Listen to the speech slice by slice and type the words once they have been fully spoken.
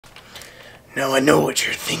Now I know what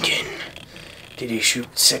you're thinking. Did he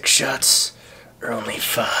shoot 6 shots or only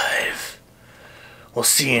 5? Well,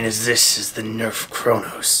 seeing as this is the Nerf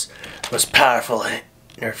Chronos, most powerful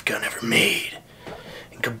Nerf gun ever made,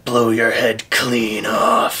 and could blow your head clean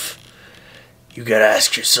off, you gotta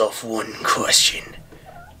ask yourself one question.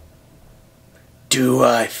 Do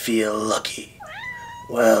I feel lucky?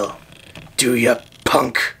 Well, do ya,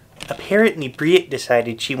 punk? Apparently Bria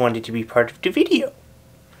decided she wanted to be part of the video.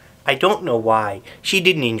 I don't know why. She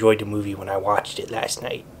didn't enjoy the movie when I watched it last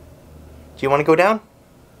night. Do you want to go down?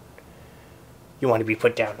 You want to be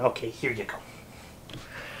put down. Okay, here you go.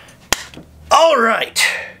 Alright!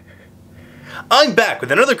 I'm back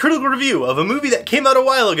with another critical review of a movie that came out a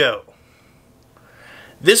while ago.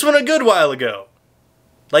 This one a good while ago.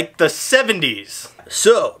 Like the 70s.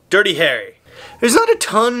 So, Dirty Harry. There's not a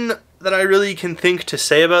ton that I really can think to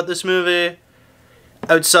say about this movie.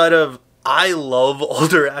 Outside of, I love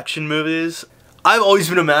older action movies. I've always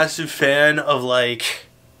been a massive fan of, like,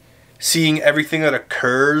 seeing everything that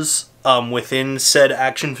occurs within said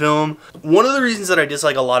action film. One of the reasons that I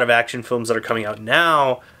dislike a lot of action films that are coming out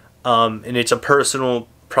now, and it's a personal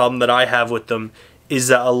problem that I have with them, is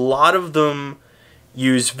that a lot of them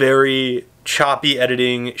use very choppy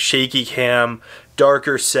editing, shaky cam,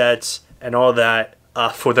 darker sets, and all that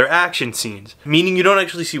for their action scenes. Meaning you don't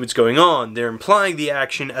actually see what's going on. They're implying the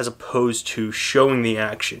action as opposed to showing the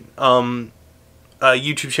action. A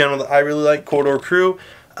YouTube channel that I really like, Corridor Crew,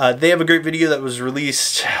 they have a great video that was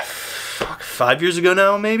released 5 years ago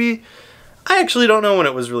now, maybe? I actually don't know when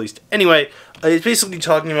it was released. Anyway, it's basically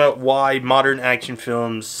talking about why modern action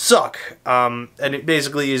films suck. And it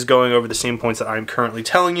basically is going over the same points that I'm currently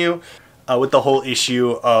telling you, with the whole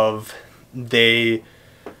issue of it's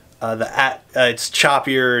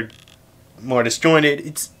choppier, more disjointed.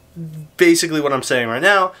 It's basically what I'm saying right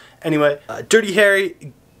now. Anyway, Dirty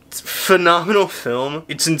Harry, it's a phenomenal film.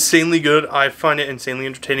 It's insanely good. I find it insanely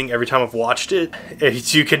entertaining every time I've watched it.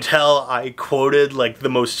 As you can tell, I quoted like the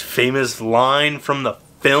most famous line from the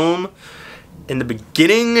film in the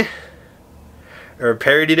beginning, or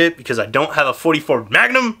parodied it, because I don't have a .44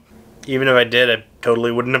 Magnum. Even if I did, I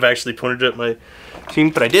totally wouldn't have actually pointed it at my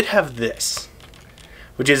team, but I did have this,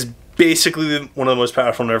 which is basically one of the most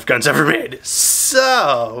powerful Nerf guns ever made.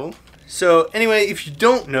 So anyway, if you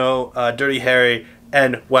don't know Dirty Harry,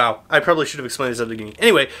 and wow, I probably should have explained this at the beginning.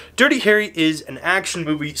 Anyway, Dirty Harry is an action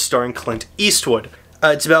movie starring Clint Eastwood.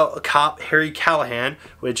 It's about a cop, Harry Callahan,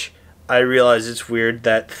 which I realize it's weird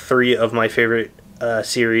that 3 of my favorite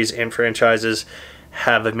series and franchises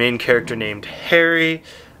have a main character named Harry.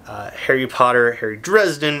 Harry Potter, Harry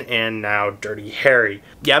Dresden, and now Dirty Harry.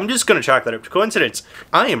 Yeah, I'm just gonna chalk that up to coincidence.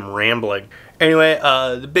 I am rambling. Anyway,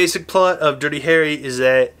 the basic plot of Dirty Harry is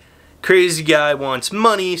that crazy guy wants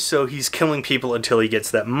money, so he's killing people until he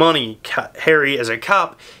gets that money. Harry, as a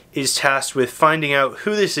cop, is tasked with finding out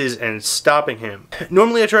who this is and stopping him.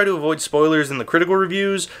 Normally I try to avoid spoilers in the critical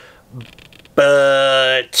reviews,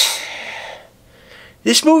 but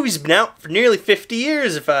this movie's been out for nearly 50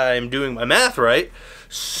 years if I'm doing my math right.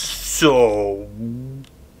 So,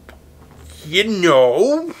 you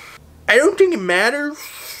know, I don't think it matters.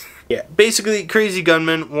 Yeah, basically, crazy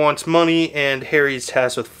gunman wants money, and Harry's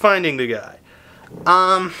tasked with finding the guy.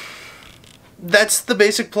 That's the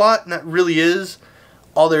basic plot, and that really is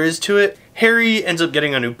all there is to it. Harry ends up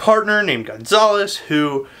getting a new partner named Gonzalez,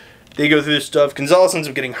 who they go through this stuff. Gonzalez ends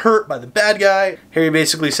up getting hurt by the bad guy. Harry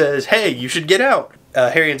basically says, hey, you should get out.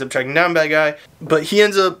 Harry ends up tracking down the bad guy, but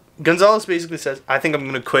Gonzalez basically says, I think I'm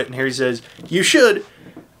going to quit, and Harry says, you should,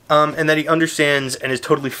 and that he understands and is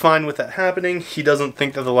totally fine with that happening. He doesn't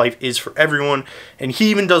think that the life is for everyone, and he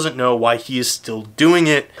even doesn't know why he is still doing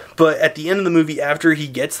it. But at the end of the movie, after he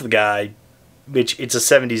gets the guy, which it's a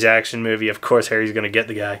 70s action movie, of course Harry's going to get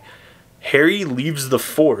the guy, Harry leaves the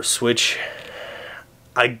force, which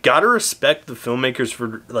I gotta respect the filmmakers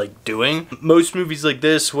for, like, doing. Most movies like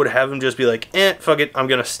this would have him just be like, fuck it, I'm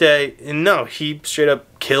gonna stay. And no, he straight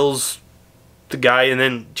up kills the guy and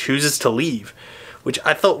then chooses to leave, which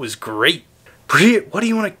I thought was great. Bria, what do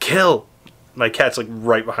you want to kill? My cat's, like,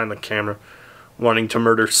 right behind the camera, wanting to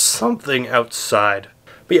murder something outside.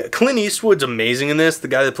 But yeah, Clint Eastwood's amazing in this. The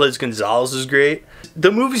guy that plays Gonzalez is great.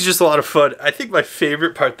 The movie's just a lot of fun. I think my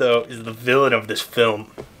favorite part, though, is the villain of this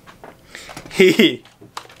film.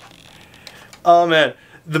 Oh man,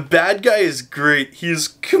 the bad guy is great. He is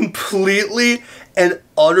completely and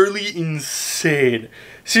utterly insane.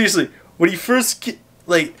 Seriously, when he first,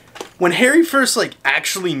 when Harry first,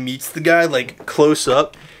 actually meets the guy, close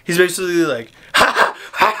up, he's basically like, ha ha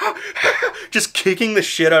ha ha, just kicking the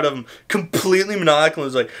shit out of him, completely maniacal.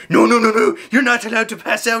 He's like, no, no, no, no, you're not allowed to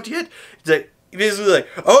pass out yet. He's like, basically like,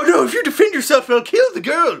 oh no, if you defend yourself, I'll kill the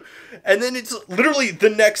girl. And then it's literally the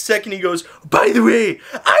next second he goes, by the way,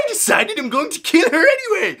 I decided I'm going to kill her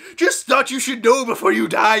anyway. Just thought you should know before you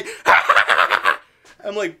die.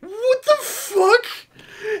 I'm like, what the fuck?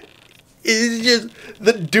 It's just,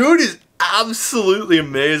 the dude is absolutely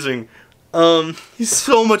amazing. He's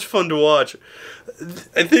so much fun to watch.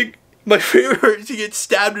 I think my favorite part is he gets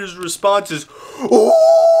stabbed and his response is, oh!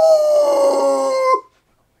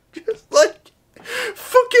 Just like,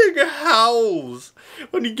 fucking howls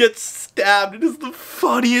when he gets stabbed. It is the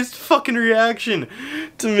funniest fucking reaction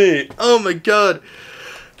to me. Oh my god.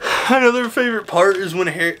 Another favorite part is when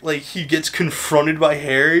Harry, like, he gets confronted by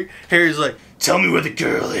Harry. Harry's like, tell me where the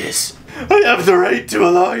girl is. I have the right to a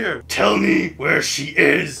lawyer. Tell me where she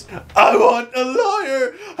is. I want a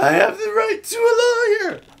lawyer. I have the right to a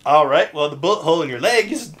lawyer. Alright, well, the bullet hole in your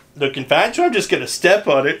leg is looking fine, so I'm just gonna step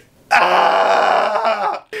on it.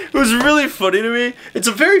 Ah! It was really funny to me. It's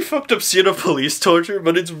a very fucked up scene of police torture,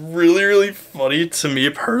 but it's really, really funny to me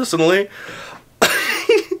personally.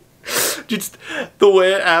 Just the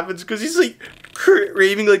way it happens, because he's like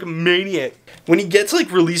raving like a maniac. When he gets like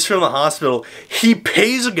released from the hospital, he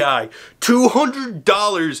pays a guy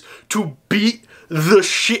 $200 to beat the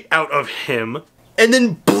shit out of him, and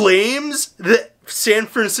then blames the San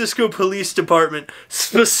Francisco Police Department,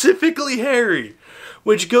 specifically Harry,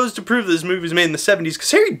 which goes to prove that this movie was made in the 70s,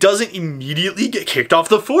 because Harry doesn't immediately get kicked off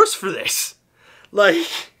the force for this. Like,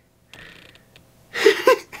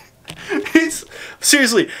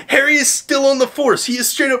 seriously, Harry is still on the force. He is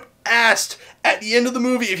straight up asked at the end of the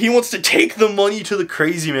movie if he wants to take the money to the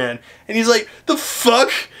crazy man. And he's like, the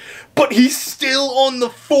fuck? But he's still on the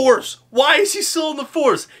force. Why is he still on the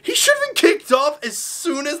force? He should have been kicked off as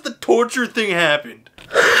soon as the torture thing happened.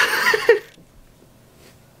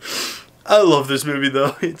 I love this movie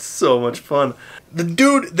though. It's so much fun. The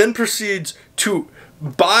dude then proceeds to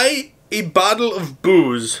buy a bottle of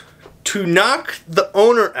booze, to knock the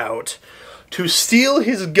owner out, to steal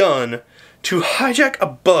his gun, to hijack a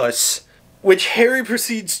bus, which Harry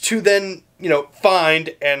proceeds to then, you know,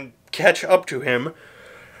 find and catch up to him,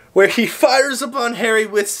 where he fires upon Harry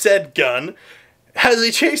with said gun, has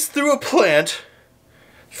a chase through a plant,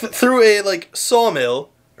 through a, like, sawmill,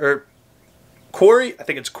 or quarry? I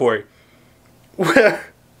think it's quarry,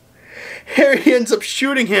 where Harry ends up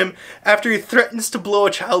shooting him after he threatens to blow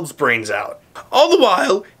a child's brains out. All the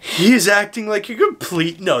while, he is acting like a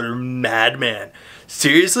complete and utter madman.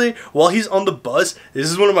 Seriously, while he's on the bus, this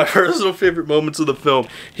is one of my personal favorite moments of the film.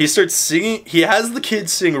 He starts singing, he has the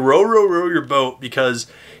kids sing "Row, row, row your boat" because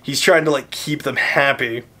he's trying to, like, keep them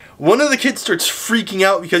happy. One of the kids starts freaking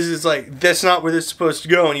out because he's like, that's not where they're supposed to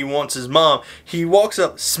go, and he wants his mom. He walks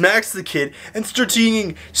up, smacks the kid, and starts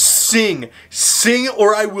singing, "Sing, sing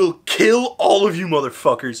or I will kill all of you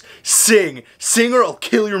motherfuckers. Sing, sing or I'll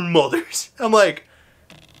kill your mothers." I'm like,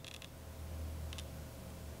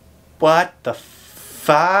 what the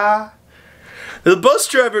fuck? The bus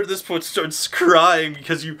driver at this point starts crying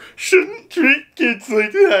because you shouldn't treat kids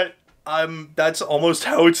like that. That's almost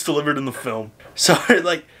how it's delivered in the film. Sorry,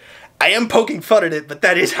 like, I am poking fun at it, but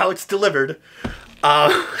that is how it's delivered.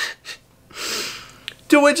 To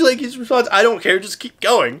which, like, his response, I don't care, just keep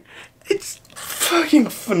going. It's fucking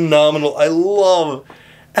phenomenal. I love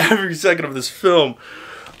every second of this film.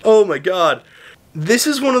 Oh my god. This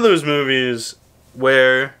is one of those movies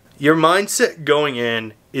where your mindset going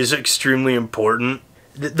in is extremely important.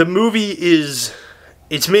 The movie is,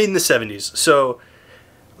 it's made in the 70s, so,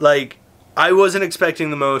 like, I wasn't expecting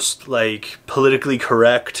the most, like, politically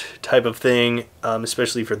correct type of thing,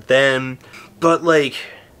 especially for them. But, like,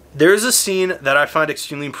 there's a scene that I find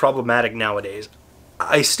extremely problematic nowadays.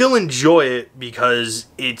 I still enjoy it because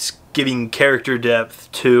it's giving character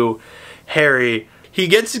depth to Harry. He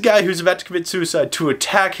gets a guy who's about to commit suicide to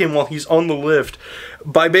attack him while he's on the lift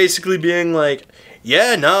by basically being like,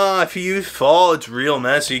 yeah, nah, if you fall, it's real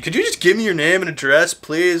messy. Could you just give me your name and address,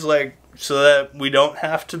 please? Like, so that we don't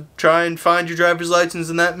have to try and find your driver's license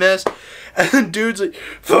in that mess. And the dude's like,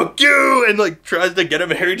 fuck you, and like tries to get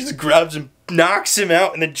him. Harry just grabs him, knocks him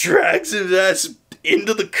out, and then drags his ass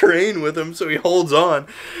into the crane with him so he holds on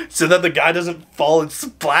so that the guy doesn't fall and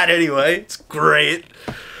splat anyway. It's great.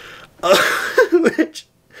 Which,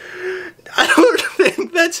 I don't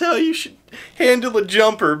think that's how you should handle a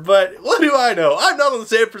jumper, but what do I know? I'm not on the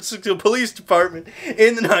San Francisco Police Department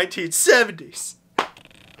in the 1970s.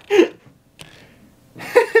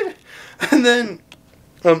 And then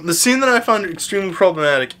the scene that I find extremely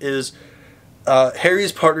problematic is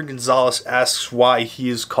Harry's partner Gonzalez asks why he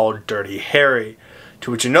is called Dirty Harry, to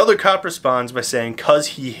which another cop responds by saying, "'Cause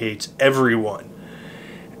he hates everyone,"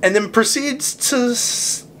 and then proceeds to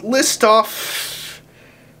list off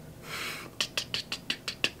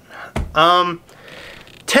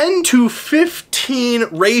 10 to 15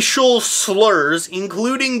 racial slurs,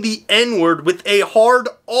 including the N-word with a hard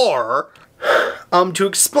R, to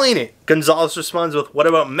explain it. Gonzalez responds with, "What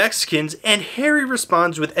about Mexicans?" And Harry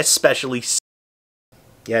responds with, "Especially."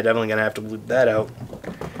 Yeah, definitely gonna have to bleep that out.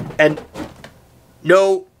 And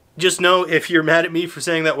no, just know, if you're mad at me for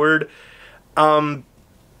saying that word,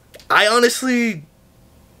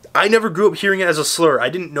 I never grew up hearing it as a slur. I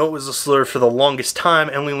didn't know it was a slur for the longest time.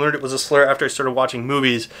 I only learned it was a slur after I started watching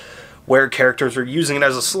movies where characters were using it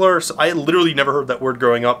as a slur. So I literally never heard that word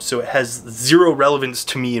growing up, so it has zero relevance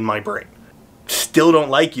to me in my brain. Still don't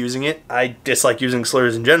like using it. I dislike using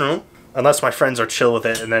slurs in general, unless my friends are chill with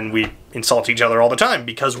it and then we insult each other all the time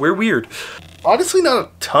because we're weird. Honestly, not a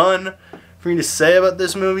ton for me to say about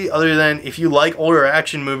this movie, other than if you like older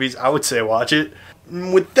action movies, I would say watch it.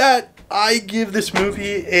 With that, I give this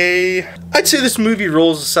movie I'd say this movie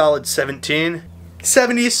rolls a solid 17.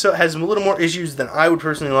 70s, so it has a little more issues than I would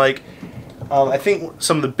personally like. I think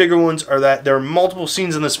some of the bigger ones are that there are multiple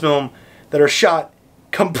scenes in this film that are shot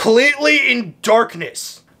completely in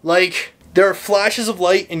darkness. Like, there are flashes of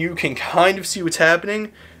light and you can kind of see what's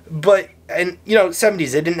happening, but, and you know,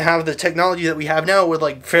 70s, they didn't have the technology that we have now with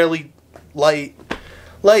like fairly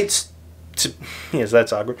lights to, yes,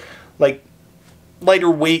 that's awkward, like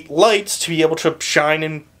lighter weight lights to be able to shine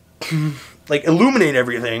and like illuminate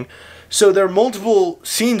everything. So there are multiple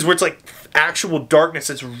scenes where it's like actual darkness.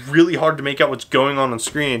 It's really hard to make out what's going on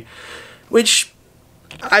screen, which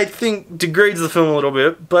I think degrades the film a little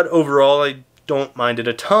bit, but overall I don't mind it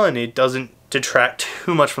a ton. It doesn't detract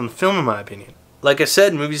too much from the film in my opinion. Like I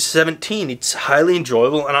said, movie 17, it's highly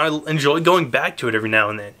enjoyable and I enjoy going back to it every now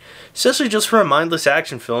and then, especially just for a mindless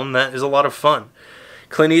action film that is a lot of fun.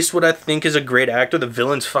 Clint Eastwood, I think, is a great actor. The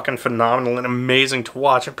villain's fucking phenomenal and amazing to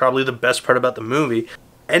watch, and probably the best part about the movie.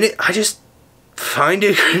 And I just find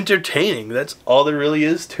it entertaining. That's all there really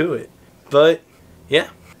is to it. But, yeah.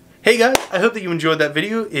 Hey guys, I hope that you enjoyed that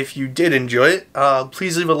video. If you did enjoy it,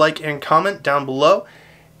 please leave a like and comment down below.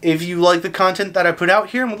 If you like the content that I put out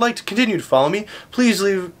here and would like to continue to follow me, please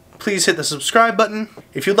hit the subscribe button.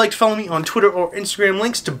 If you'd like to follow me on Twitter or Instagram,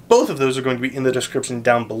 links to both of those are going to be in the description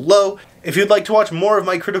down below. If you'd like to watch more of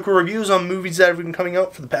my critical reviews on movies that have been coming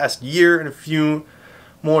out for the past year and a few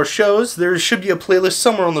more shows, there should be a playlist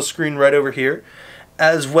somewhere on the screen right over here,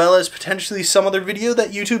 as well as potentially some other video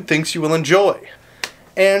that YouTube thinks you will enjoy.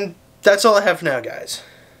 And that's all I have for now, guys.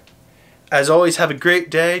 As always, have a great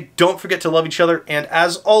day. Don't forget to love each other, and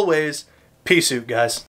as always, peace out, guys.